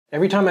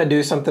Every time I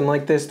do something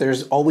like this,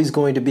 there's always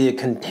going to be a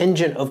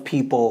contingent of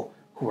people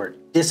who are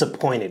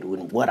disappointed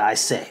with what I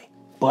say.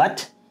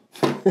 But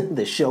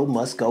the show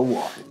must go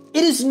on.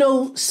 It is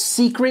no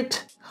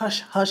secret,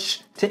 hush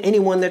hush, to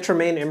anyone that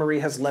Tremaine Emory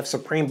has left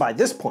Supreme by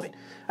this point,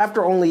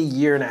 after only a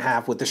year and a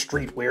half with the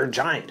streetwear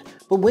giant.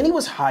 But when he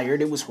was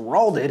hired, it was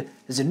heralded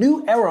as a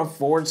new era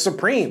for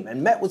Supreme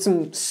and met with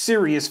some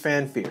serious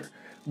fanfare.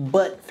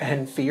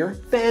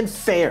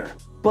 Fanfare.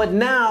 But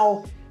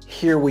now,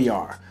 here we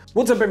are.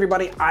 What's up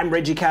everybody, I'm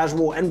Reggie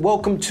Casual and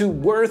welcome to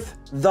Worth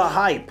the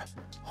Hype.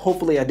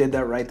 Hopefully I did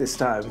that right this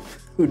time,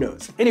 who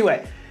knows.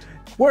 Anyway,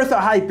 Worth the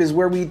Hype is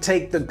where we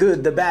take the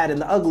good, the bad, and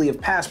the ugly of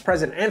past,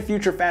 present, and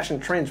future fashion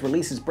trends,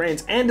 releases,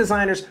 brands, and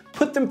designers,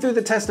 put them through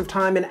the test of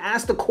time, and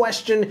ask the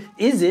question,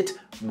 is it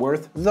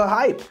worth the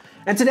hype?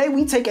 And today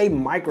we take a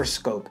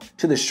microscope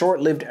to the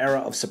short-lived era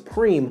of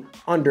Supreme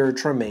under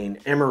Tremaine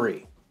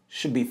Emory.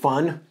 Should be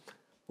fun.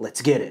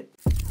 Let's get it.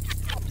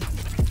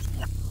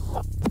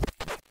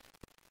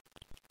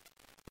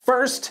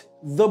 First,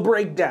 the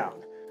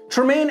breakdown.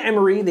 Tremaine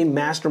Emory, the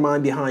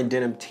mastermind behind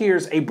Denim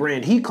Tears, a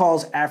brand he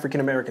calls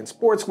African-American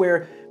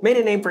sportswear, made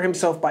a name for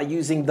himself by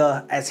using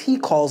the, as he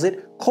calls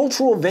it,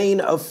 cultural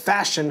vein of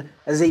fashion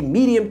as a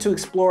medium to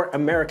explore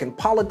American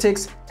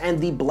politics and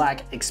the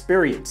Black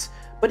experience.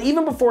 But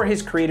even before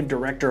his creative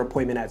director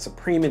appointment at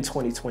Supreme in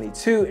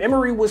 2022,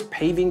 Emory was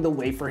paving the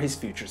way for his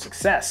future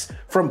success.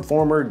 From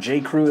former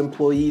J.Crew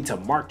employee to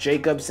Marc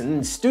Jacobs and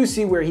then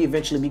Stussy, where he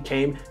eventually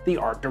became the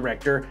art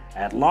director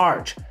at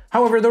large.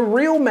 However, the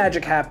real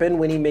magic happened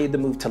when he made the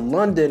move to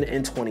London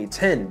in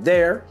 2010.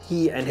 There,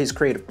 he and his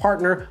creative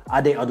partner,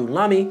 Ade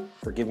Adulami,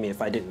 forgive me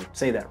if I didn't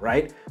say that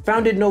right,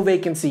 founded No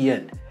Vacancy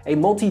Inn, a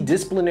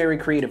multidisciplinary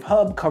creative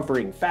hub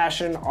covering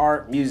fashion,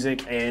 art,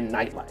 music, and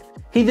nightlife.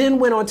 He then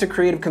went on to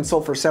creative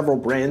consult for several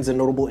brands and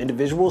notable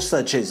individuals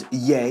such as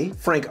Ye,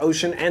 Frank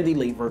Ocean, and the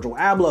late Virgil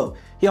Abloh.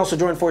 He also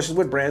joined forces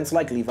with brands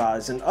like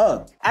Levi's and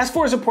UGG. As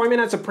for his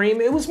appointment at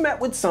Supreme, it was met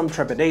with some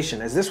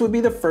trepidation, as this would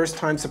be the first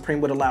time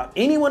Supreme would allow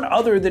anyone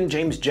other than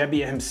James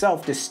Jebbia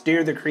himself to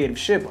steer the creative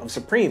ship of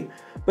Supreme.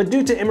 But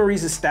due to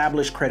Emory's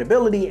established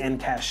credibility and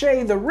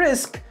cachet, the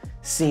risk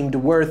seemed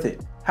worth it.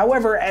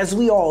 However, as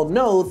we all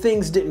know,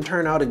 things didn't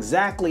turn out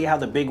exactly how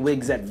the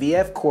bigwigs at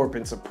VF Corp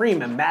and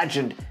Supreme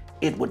imagined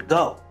it would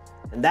go.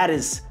 And that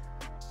is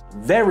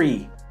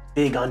very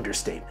big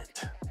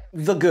understatement.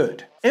 The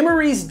good.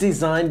 Emory's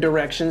design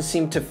direction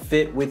seemed to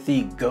fit with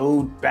the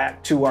go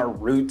back to our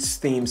roots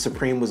theme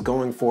Supreme was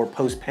going for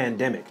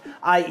post-pandemic,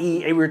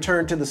 i.e. a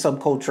return to the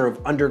subculture of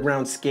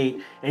underground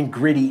skate and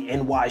gritty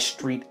NY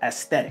street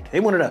aesthetic. They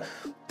wanted to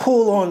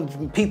pull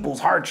on people's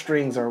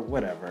heartstrings or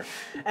whatever.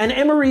 And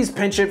Emory's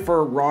penchant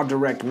for raw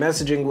direct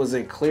messaging was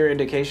a clear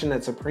indication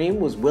that Supreme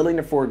was willing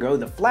to forego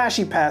the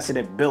flashy past it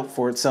had built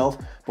for itself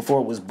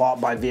before it was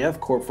bought by VF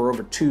Corp for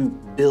over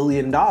 $2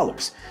 billion.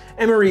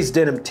 Emory's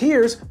Denim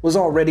Tears was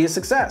already a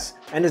success,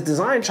 and his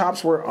design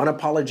chops were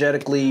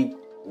unapologetically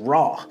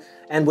raw,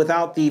 and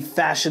without the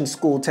fashion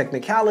school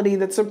technicality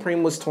that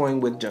Supreme was toying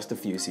with just a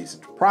few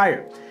seasons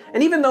prior.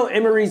 And even though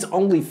Emory's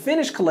only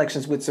finished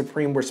collections with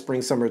Supreme were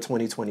Spring/Summer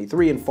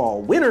 2023 and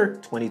Fall/Winter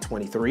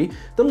 2023,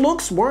 the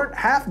looks weren't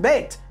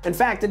half-baked. In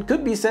fact, it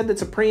could be said that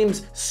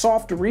Supreme's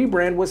soft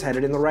rebrand was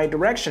headed in the right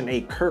direction.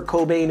 A Kurt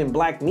Cobain and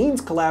Black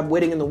Means collab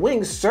waiting in the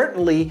wings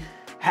certainly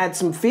had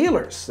some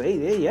feelers.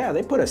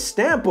 They put a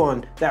stamp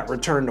on that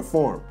return to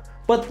form.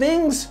 But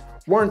things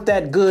weren't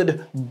that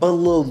good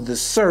below the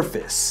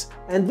surface.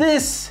 And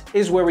this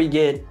is where we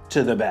get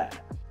to the bad.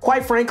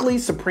 Quite frankly,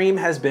 Supreme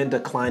has been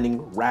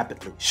declining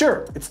rapidly.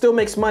 Sure, it still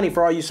makes money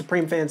for all you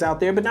Supreme fans out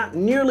there, but not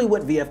nearly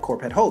what VF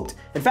Corp had hoped.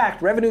 In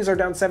fact, revenues are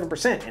down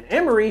 7%, and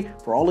Emory,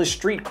 for all his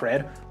street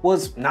cred,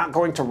 was not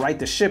going to right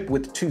the ship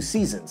with 2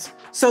 seasons.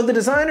 So the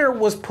designer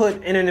was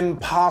put in an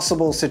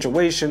impossible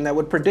situation that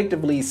would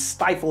predictably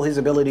stifle his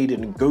ability to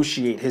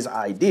negotiate his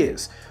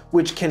ideas,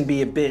 which can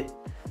be a bit,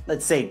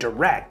 let's say,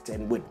 direct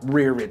and would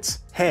rear its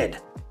head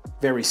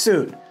very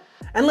soon.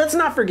 And let's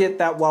not forget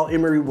that while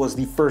Emory was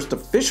the first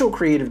official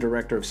creative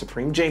director of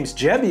Supreme, James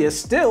Jebbia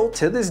still,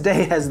 to this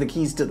day, has the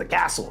keys to the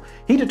castle.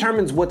 He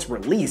determines what's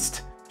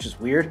released, which is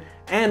weird,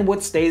 and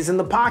what stays in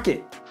the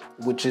pocket,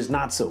 which is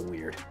not so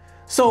weird.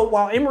 So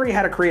while Emory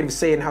had a creative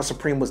say in how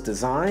Supreme was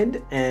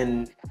designed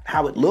and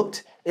how it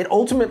looked, it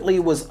ultimately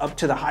was up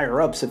to the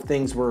higher-ups if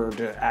things were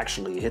to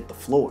actually hit the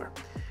floor.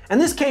 And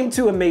this came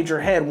to a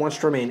major head once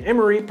Tremaine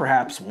Emory,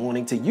 perhaps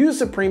wanting to use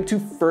Supreme to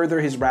further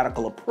his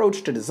radical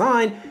approach to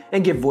design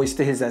and give voice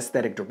to his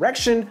aesthetic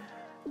direction,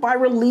 by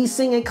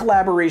releasing a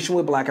collaboration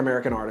with Black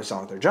American artist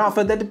Arthur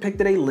Jafa that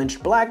depicted a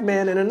lynched black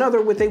man and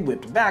another with a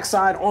whipped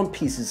backside on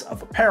pieces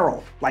of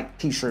apparel, like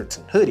t-shirts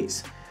and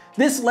hoodies.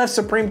 This left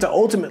Supreme to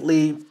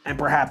ultimately, and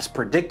perhaps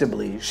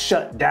predictably,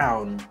 shut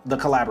down the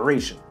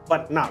collaboration,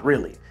 but not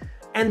really.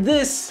 And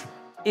this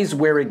is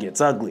where it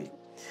gets ugly.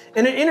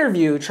 In an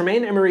interview,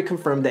 Tremaine Emory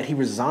confirmed that he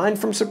resigned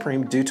from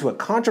Supreme due to a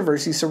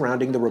controversy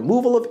surrounding the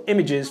removal of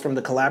images from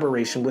the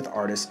collaboration with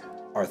artist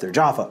Arthur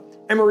Jafa.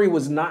 Emory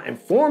was not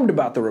informed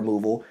about the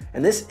removal,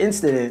 and this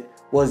incident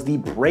was the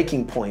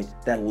breaking point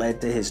that led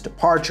to his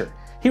departure.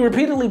 He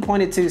repeatedly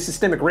pointed to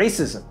systemic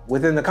racism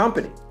within the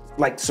company,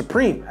 like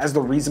Supreme, as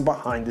the reason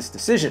behind this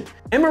decision.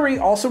 Emory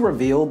also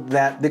revealed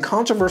that the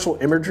controversial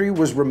imagery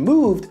was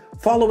removed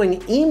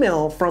following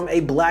email from a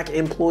black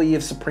employee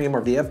of Supreme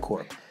or VF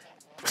Corp.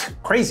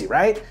 Crazy,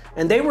 right?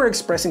 And they were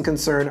expressing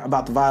concern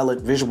about the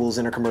violent visuals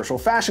in a commercial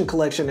fashion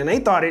collection, and they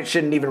thought it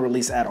shouldn't even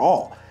release at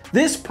all.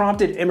 This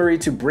prompted Emory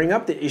to bring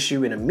up the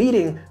issue in a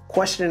meeting,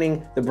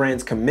 questioning the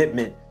brand's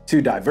commitment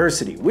to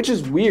diversity, which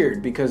is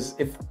weird because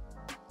if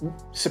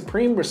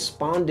Supreme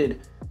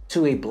responded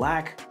to a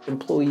black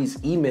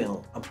employee's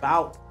email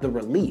about the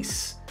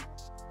release,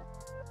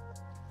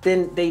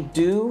 then they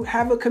do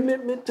have a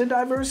commitment to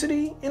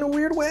diversity in a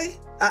weird way?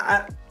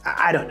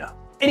 I don't know.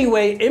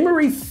 Anyway,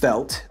 Emory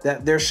felt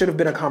that there should have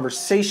been a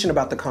conversation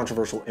about the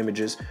controversial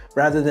images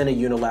rather than a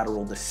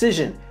unilateral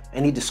decision,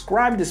 and he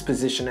described his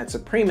position at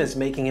Supreme as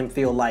making him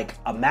feel like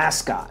a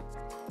mascot,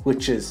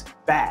 which is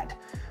bad.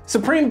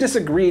 Supreme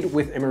disagreed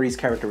with Emory's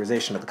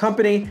characterization of the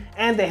company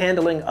and the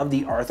handling of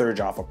the Arthur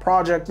Jafa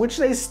project, which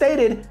they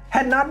stated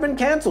had not been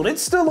canceled.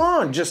 It's still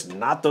on, just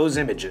not those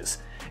images.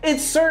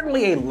 It's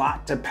certainly a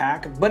lot to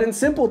pack, but in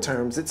simple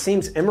terms, it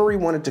seems Emory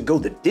wanted to go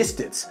the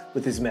distance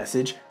with his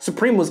message.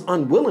 Supreme was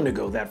unwilling to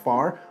go that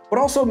far, but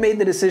also made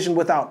the decision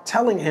without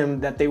telling him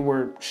that they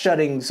were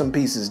shutting some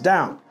pieces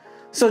down.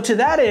 So to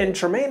that end,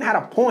 Tremaine had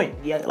a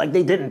point, like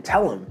they didn't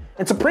tell him.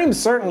 And Supreme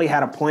certainly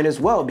had a point as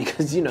well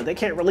because, they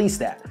can't release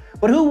that.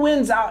 But who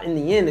wins out in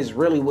the end is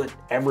really what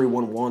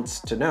everyone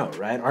wants to know,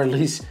 right? Or at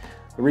least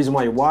the reason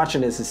why you're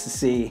watching this is to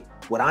see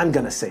what I'm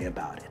gonna say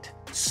about it.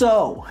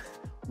 So,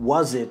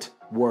 was it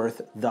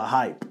worth the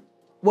hype?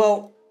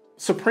 Well,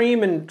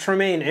 Supreme and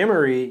Tremaine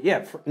Emory,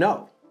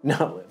 no,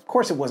 of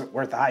course it wasn't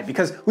worth the hype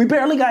because we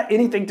barely got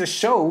anything to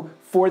show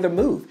for the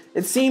move.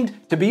 It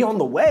seemed to be on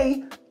the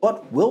way,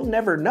 but we'll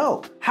never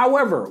know.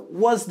 However,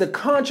 was the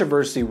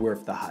controversy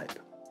worth the hype?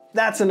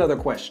 That's another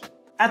question.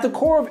 At the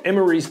core of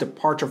Emory's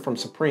departure from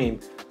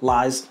Supreme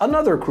lies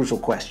another crucial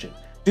question.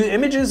 Do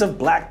images of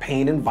black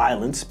pain and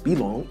violence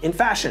belong in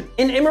fashion?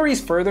 In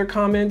Emory's further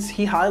comments,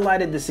 he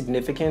highlighted the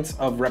significance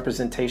of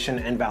representation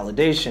and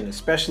validation,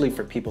 especially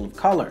for people of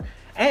color,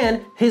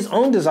 and his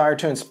own desire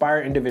to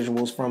inspire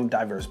individuals from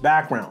diverse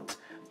backgrounds.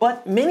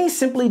 But many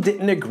simply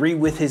didn't agree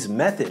with his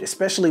method,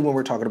 especially when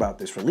we're talking about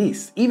this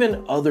release,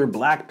 even other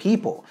black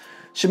people.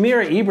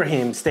 Shamira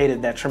Ibrahim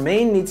stated that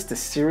Tremaine needs to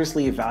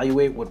seriously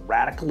evaluate what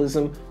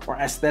radicalism or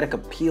aesthetic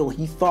appeal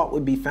he thought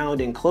would be found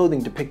in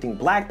clothing depicting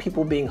black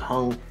people being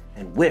hung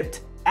and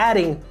whipped,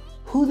 adding,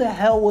 who the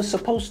hell was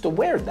supposed to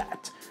wear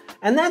that?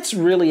 And that's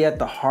really at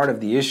the heart of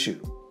the issue.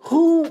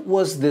 Who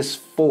was this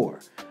for?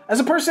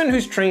 As a person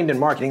who's trained in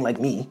marketing like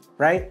me,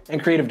 right,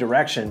 and creative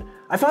direction,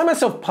 I find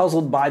myself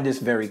puzzled by this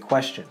very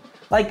question.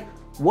 Like,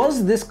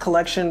 was this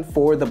collection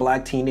for the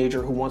black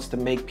teenager who wants to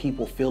make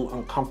people feel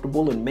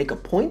uncomfortable and make a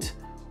point?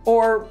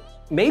 Or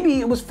maybe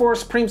it was for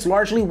Supreme's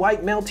largely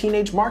white male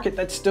teenage market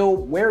that still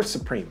wears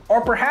Supreme.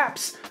 Or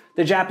perhaps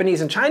the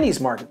Japanese and Chinese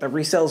market that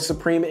resells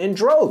Supreme in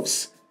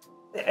droves.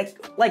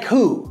 Like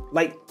who?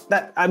 Like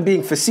that, I'm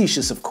being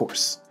facetious, of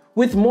course.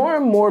 With more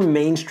and more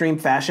mainstream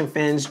fashion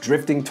fans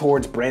drifting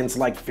towards brands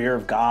like Fear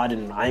of God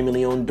and I'm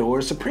Leon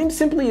Dore, Supreme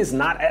simply is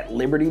not at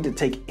liberty to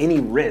take any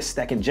risks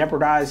that can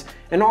jeopardize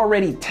an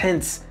already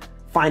tense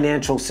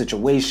financial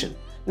situation.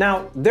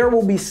 Now, there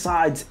will be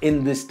sides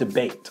in this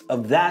debate.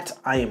 Of that,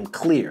 I am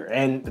clear,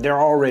 and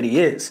there already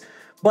is.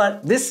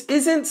 But this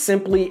isn't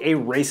simply a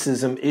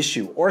racism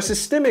issue or a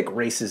systemic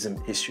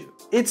racism issue.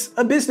 It's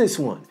a business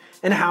one,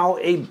 and how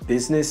a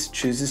business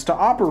chooses to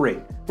operate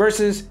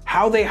versus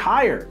how they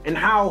hire, and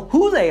how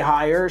who they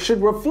hire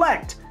should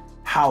reflect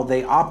how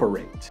they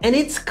operate. And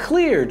it's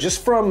clear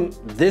just from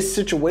this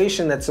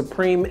situation that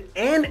Supreme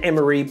and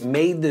Emory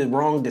made the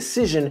wrong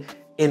decision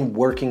in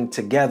working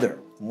together.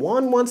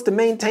 One wants to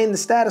maintain the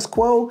status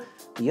quo,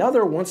 the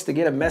other wants to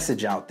get a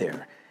message out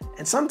there.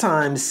 And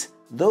sometimes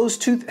those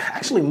two,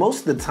 actually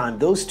most of the time,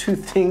 those two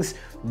things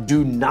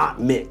do not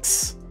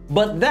mix.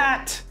 But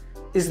that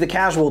is the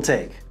casual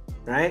take,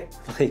 right?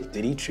 Like,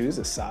 did he choose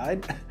a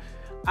side?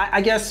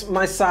 I guess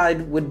my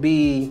side would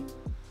be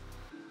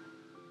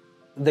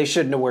they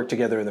shouldn't have worked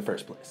together in the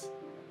first place.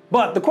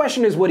 But the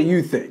question is, what do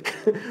you think?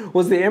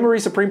 Was the Emory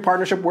Supreme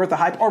partnership worth the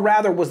hype, or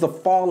rather was the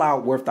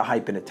fallout worth the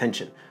hype and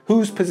attention?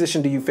 Whose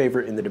position do you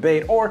favor in the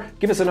debate? Or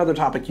give us another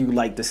topic you'd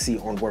like to see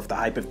on Worth the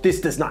Hype if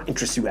this does not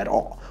interest you at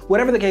all.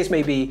 Whatever the case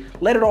may be,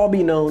 let it all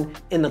be known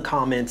in the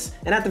comments,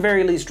 and at the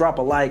very least drop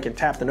a like and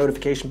tap the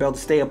notification bell to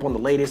stay up on the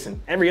latest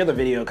and every other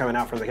video coming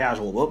out from The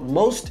Casual. But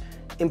most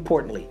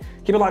importantly,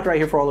 keep it locked right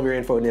here for all of your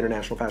info in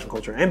international fashion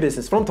culture and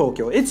business from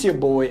Tokyo. It's your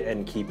boy,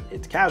 and keep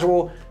it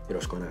casual.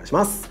 Yoroshiku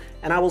onegaishimasu.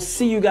 And I will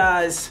see you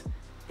guys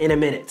in a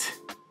minute.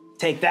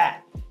 Take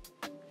that.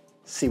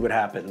 See what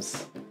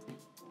happens.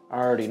 I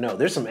already know.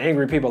 There's some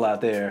angry people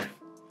out there.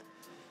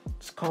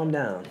 Just calm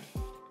down.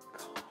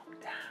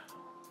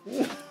 Calm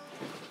down.